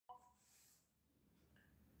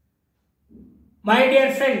My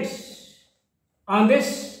dear friends, on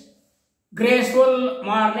this graceful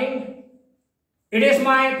morning, it is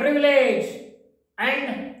my privilege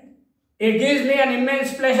and it gives me an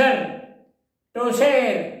immense pleasure to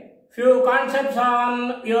share few concepts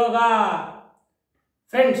on yoga.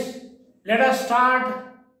 Friends, let us start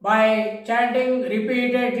by chanting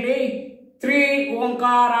repeatedly three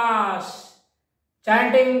Omkaras.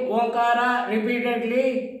 Chanting Omkara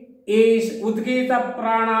repeatedly is Udgita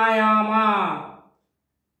Pranayama.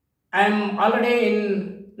 I am already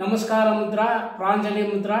in Namaskara Mudra, Pranjali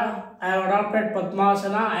Mudra. I have adopted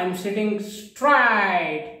Padmasana. I am sitting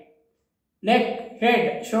straight. Neck,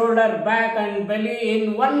 head, shoulder, back and belly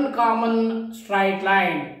in one common straight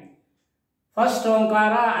line. First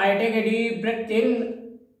Omkara, I take a deep breath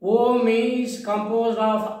in. Om is composed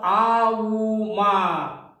of A, U,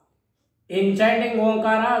 Ma. In chanting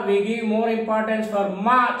Omkara, we give more importance for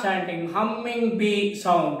Ma chanting, humming B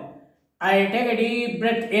sound. I take a deep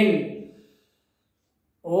breath in.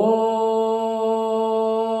 Om.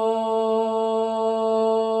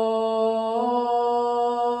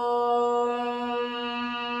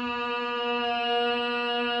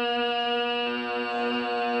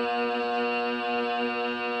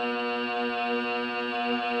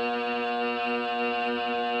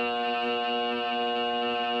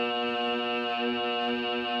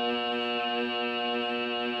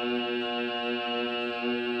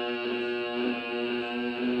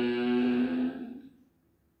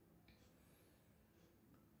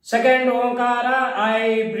 Second Omkara,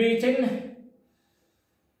 I breathe in.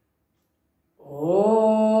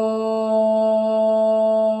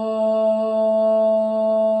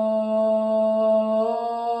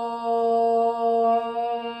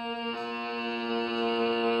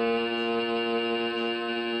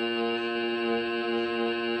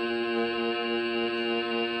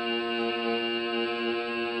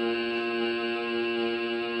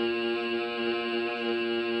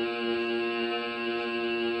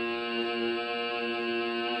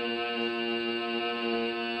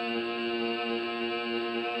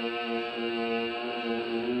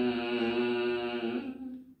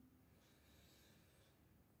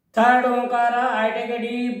 Third Omkara, I take a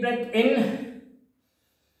deep breath in.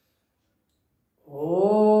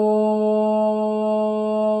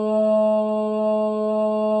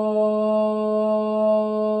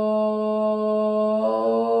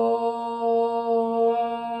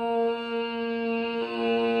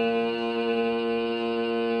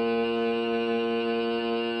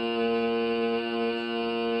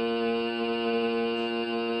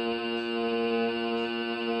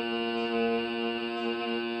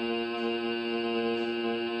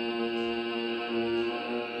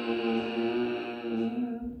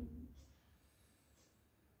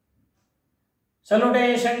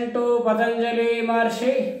 Salutation to Patanjali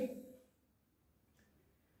Maharshi.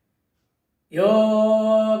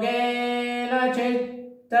 Yogena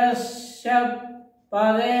Chittasya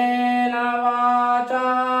Padena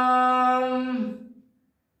Vacham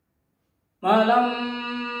Malam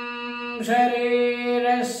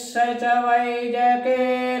Sharirasya Cha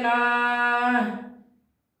Vaijakena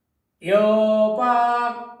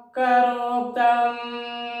Yopakkaroktam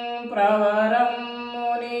Pravaram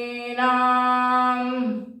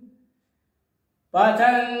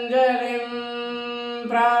Patanjalim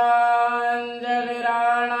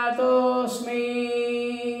Pranjaliranatosmi.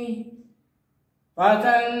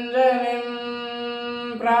 Patanjalim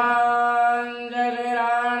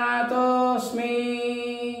Pranjaliranatosmi.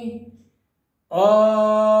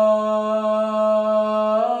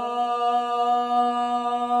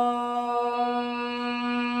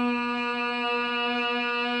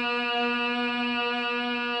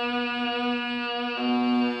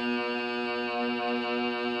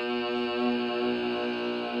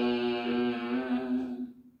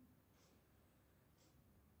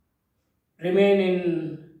 Remain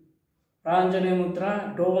in Pranjali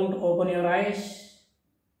Mudra. Don't open your eyes.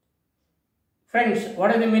 Friends, what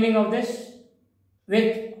is the meaning of this?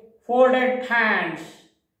 With folded hands,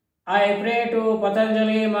 I pray to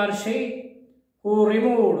Patanjali Maharshi, who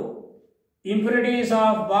removed impurities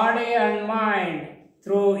of body and mind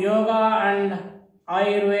through yoga and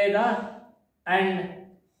Ayurveda and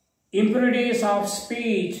impurities of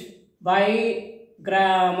speech by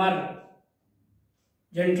grammar.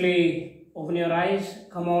 Gently open your eyes,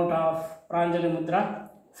 come out of Pranjali Mudra.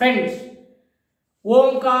 Friends,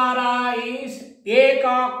 Omkara is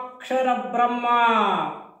Ekakshara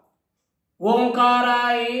Brahma.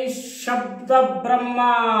 Omkara is Shabda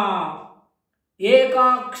Brahma.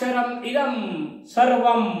 Ekaksharam idam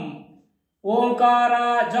sarvam.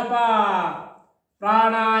 Omkara japa.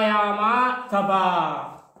 Pranayama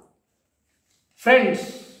tapa.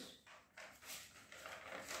 Friends,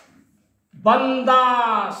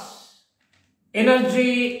 Bandha's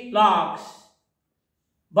energy locks.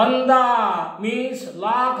 Bandha means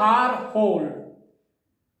lock or hold.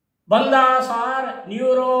 Bandhas are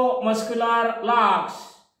neuromuscular locks.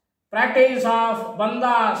 Practice of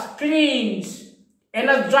bandhas cleans,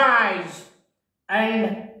 energize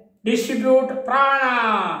and distribute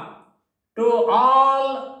prana to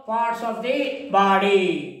all parts of the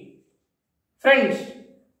body. Friends,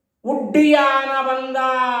 Uddiyana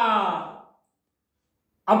Bandha,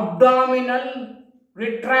 abdominal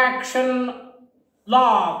retraction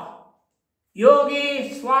lock.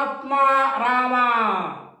 Yogi Swatma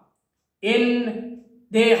Rama in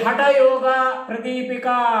the Hatha Yoga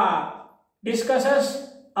Pradipika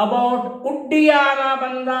discusses about Uddiyana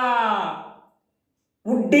Bandha.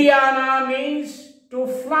 Uddiyana means to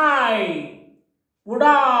fly,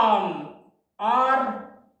 udan, or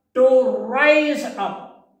to rise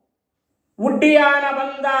up. Uddiyana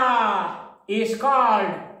Bandha is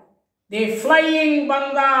called the flying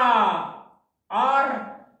bandha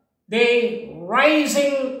or the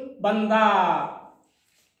rising bandha.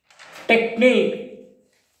 Technique.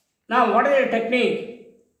 Now what is the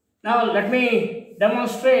technique? Now let me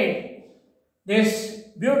demonstrate this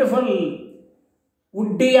beautiful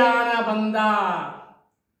Uddiyana Bandha,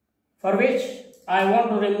 for which I want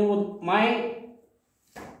to remove my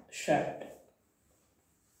shirt.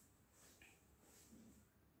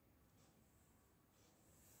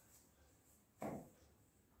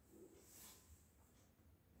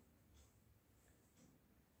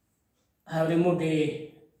 I have removed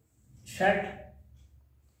the shirt.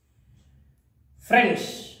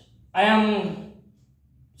 Friends, I am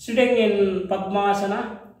sitting in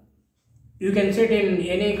Padmasana. You can sit in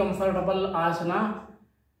any comfortable asana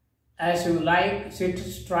as you like. Sit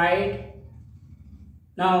straight.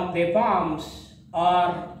 Now the palms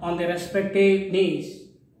are on the respective knees.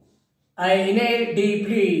 I inhale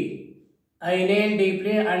deeply.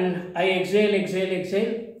 And I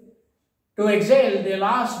exhale. To exhale the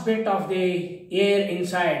last bit of the air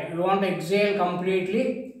inside. You want to exhale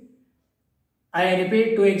completely. I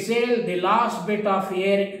repeat, to exhale the last bit of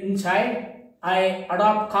air inside, I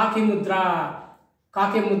adopt Kaki Mudra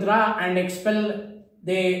and expel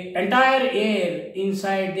the entire air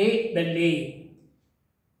inside the belly.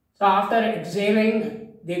 So after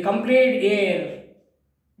exhaling the complete air,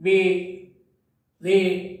 we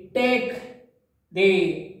take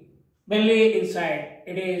the belly inside.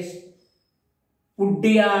 It is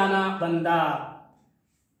Uddiyana Bandha.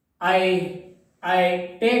 I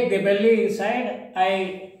take the belly inside.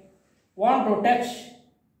 I want to touch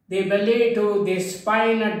the belly to the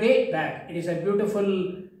spine at the back. It is a beautiful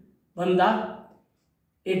bandha.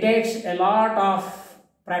 It takes a lot of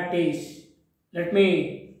practice. Let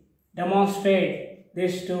me demonstrate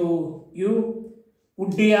this to you.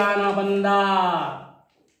 Uddiyana Bandha,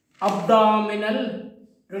 abdominal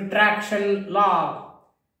retraction lock.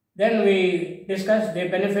 Then we discuss the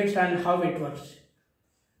benefits and how it works.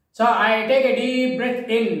 So I take a deep breath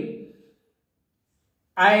in.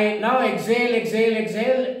 I now exhale.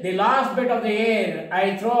 The last bit of the air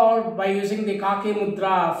I throw out by using the Kaki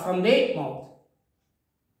Mudra from the mouth.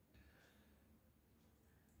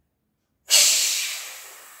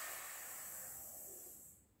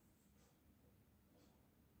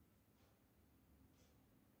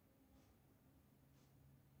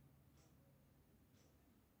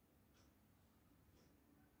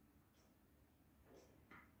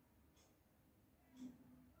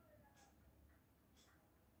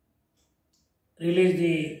 Release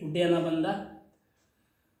the Uddiyana Bandha.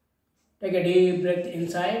 Take a deep breath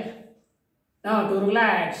inside. Now to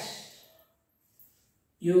relax,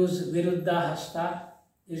 use Viruddha Hasta.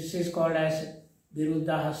 This is called as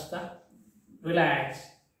Viruddha Hasta. Relax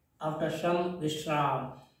after some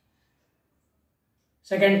Vishram.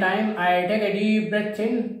 Second time, I take a deep breath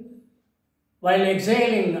in. While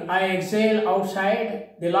exhaling, I exhale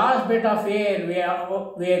outside. The last bit of air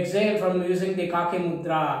we exhale from using the Kaki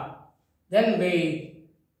Mudra. Then we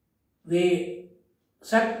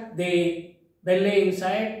suck the belly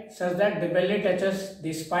inside such that the belly touches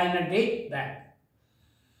the spine at the back.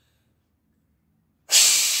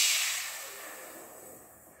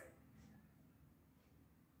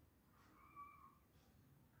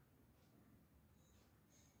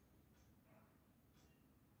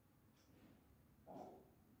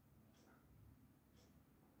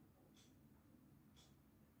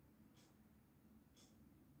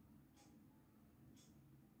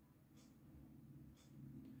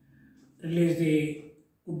 Release the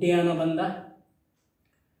Uddiyana Bandha.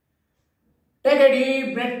 Take a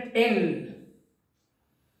deep breath in.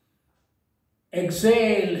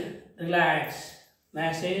 exhale, relax.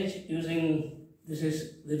 Massage using, this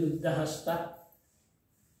is Viruddha Hasta,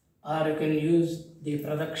 or you can use the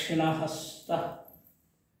Pradakshina Hasta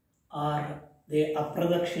or the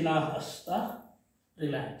Apradakshina Hasta.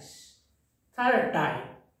 Relax. Third time,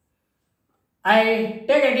 I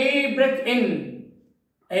take a deep breath in,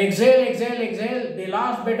 exhale, exhale, exhale. The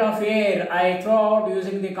last bit of air I throw out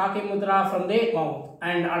using the Kaki Mudra from the mouth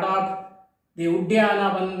and adopt the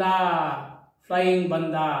Uddiyana Bandha, flying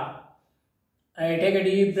Bandha. I take a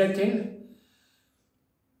deep breath in.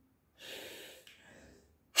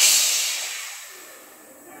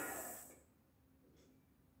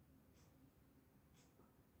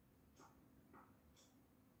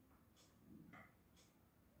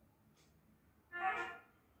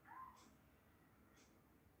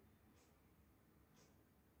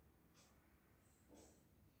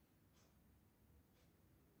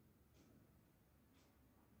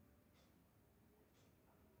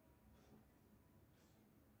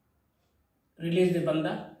 Release the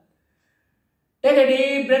bandha. Take a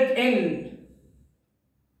deep breath in.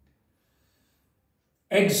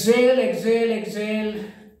 Exhale, exhale, exhale.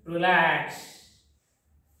 Relax.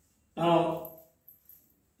 Now,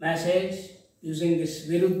 massage using this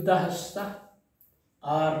Viruddha Hasta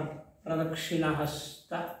or Pradakshina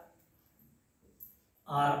Hasta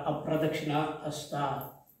or Apradakshina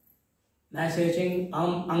Hasta. Massaging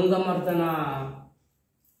Angamardana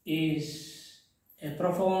is a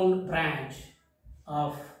profound branch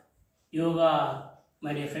of yoga,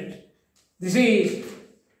 my dear friends. This is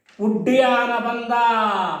Uddiyana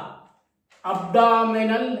Bandha,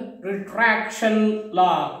 abdominal retraction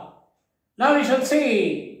log. Now we shall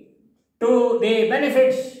see to the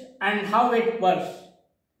benefits and how it works.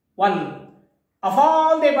 1. Of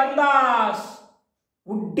all the bandhas,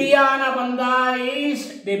 Uddiyana Bandha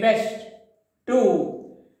is the best.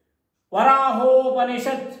 2.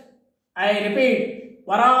 Varahopanishad, I repeat,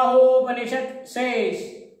 Varahopanishad says,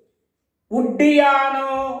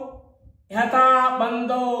 Uddiyano yata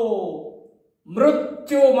bandho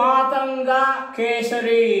mrityu matanga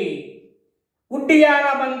kesari.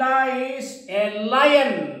 Uddiyana Bandha is a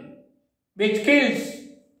lion which kills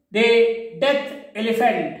the death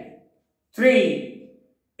elephant. 3.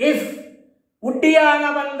 If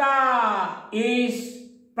Uddiyana Bandha is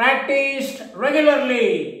practiced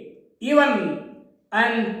regularly, even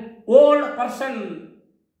an old person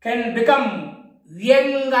can become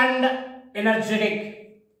young and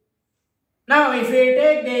energetic. Now, if we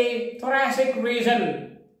take the thoracic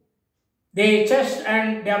region, the chest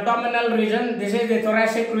and the abdominal region, this is the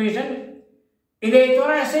thoracic region. In the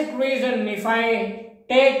thoracic region, if I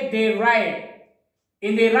take the right,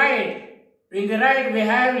 in the right we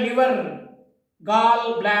have liver,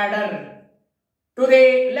 gallbladder. To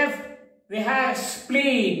the left, we have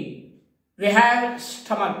spleen, we have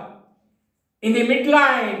stomach. In the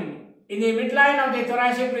midline of the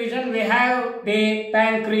thoracic region, we have the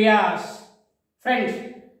pancreas. Friends,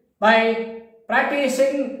 by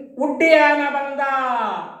practicing Uddiyana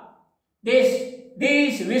Bandha,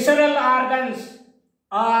 these visceral organs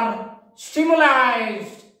are stimulated,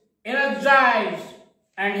 energized,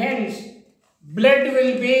 and hence blood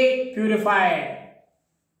will be purified.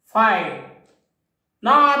 5.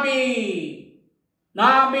 Nabi,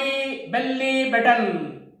 belly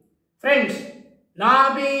button. Friends,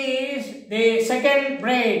 Nabi is the second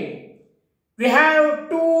brain. We have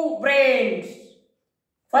 2 brains.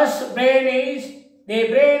 First brain is the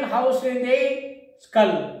brain housed in the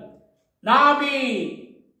skull.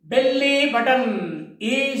 Nabi, belly button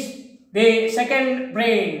is the second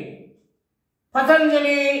brain.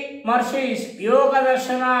 Patanjali Maharshi's Yoga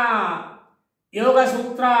Darshana, Yoga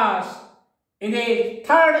Sutras, in the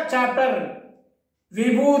 3rd chapter,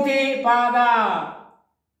 Vibhuti Pada,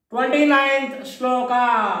 29th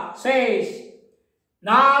sloka says,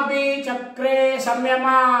 Nabi Chakre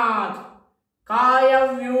Samyamat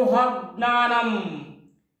Kaya Vyuha Gnanam.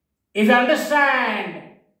 If you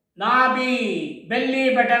understand Nabi,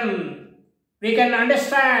 belly button, we can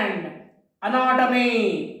understand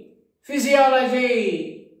anatomy,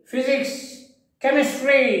 physiology, physics,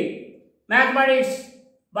 chemistry, mathematics,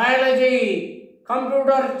 biology,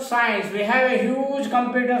 computer science. We have a huge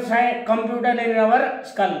computer in our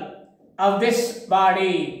skull of this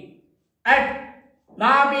body. At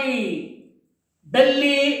Nabi,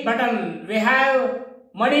 belly button, we have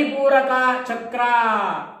Manipuraka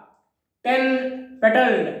chakra, 10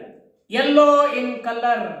 petaled, yellow in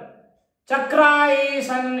color. Chakra is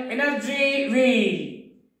an energy wheel.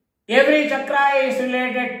 Every chakra is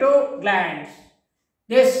related to glands.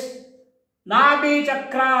 This Nabi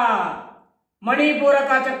chakra,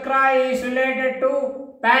 Manipuraka chakra is related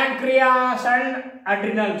to pancreas and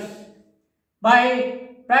adrenals.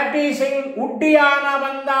 By practicing Uddiyana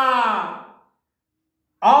Bandha,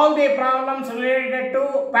 all the problems related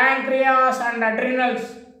to pancreas and adrenals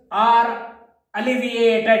are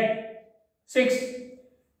alleviated. 6.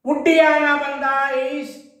 Uddiyana Bandha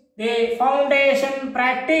is the foundation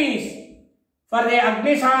practice for the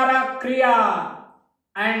Agnisara Kriya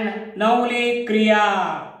and Nauli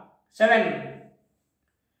Kriya. 7.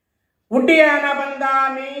 Uddiyana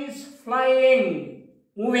Bandha means flying,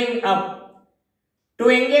 moving up. To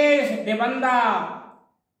engage the Bandha,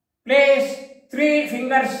 place 3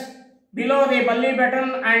 fingers below the belly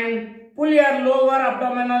button and pull your lower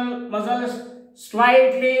abdominal muscles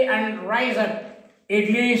slightly and rise up. It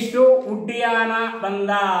leads to Uddiyana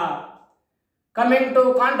Bandha. Coming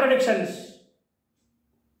to contradictions,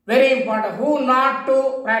 very important. Who not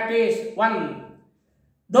to practice? 1.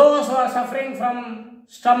 Those who are suffering from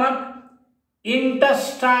stomach,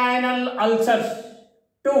 intestinal ulcers.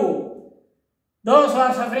 2. Those who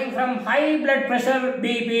are suffering from high blood pressure,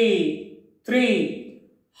 BP. 3.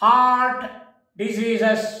 Heart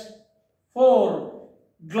diseases. 4.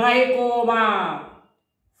 Glaucoma.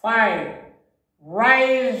 5.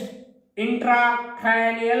 Raised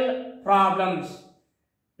intracranial problems.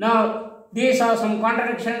 Now, these are some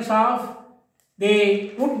contradictions of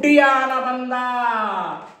the Uddiyana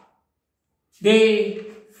Bandha, the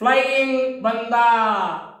flying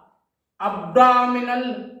Bandha,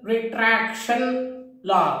 abdominal retraction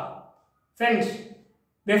law. Friends,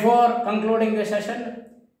 before concluding the session,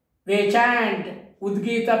 we chant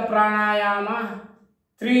Udgita Pranayama,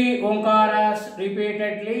 3 Omkaras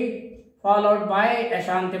repeatedly, followed by a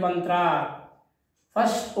Shanti Mantra.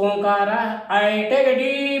 First Omkara, I take a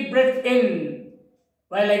deep breath in.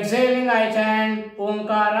 While exhaling, I chant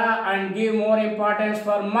Omkara and give more importance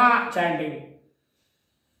for Ma chanting.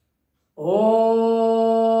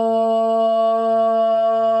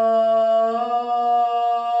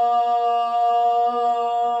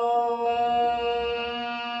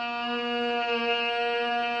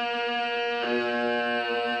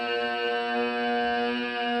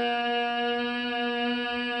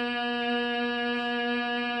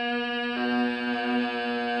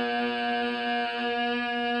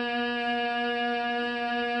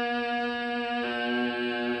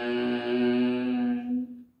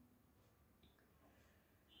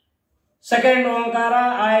 Second Omkara,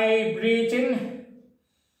 I breathe in.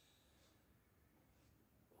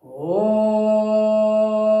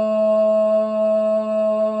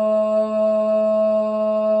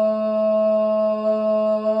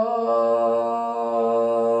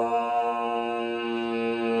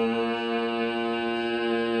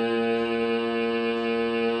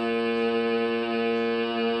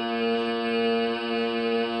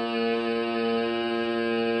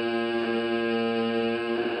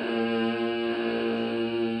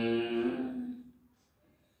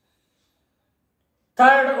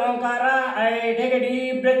 Third Omkara, I take a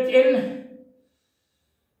deep breath in.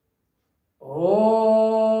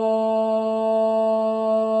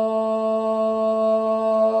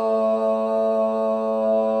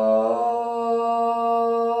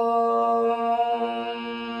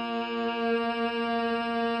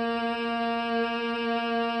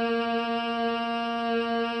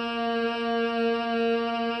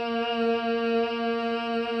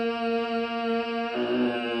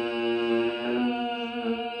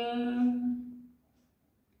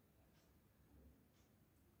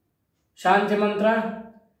 Shanti Mantra.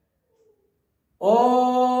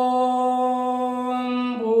 Om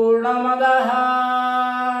Purnamadaha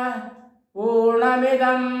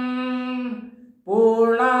Purnamidam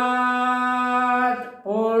Purnat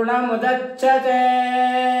Purnamudachyate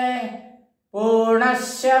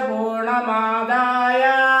Purnasya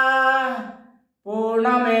Purnamadaya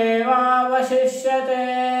Purnameva Vashishyate.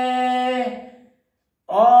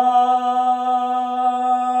 Om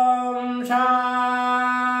Shanti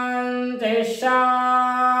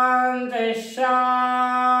Shanti Shanti.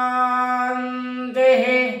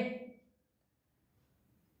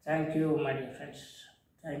 Thank you, my dear friends.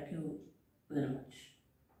 Thank you very much.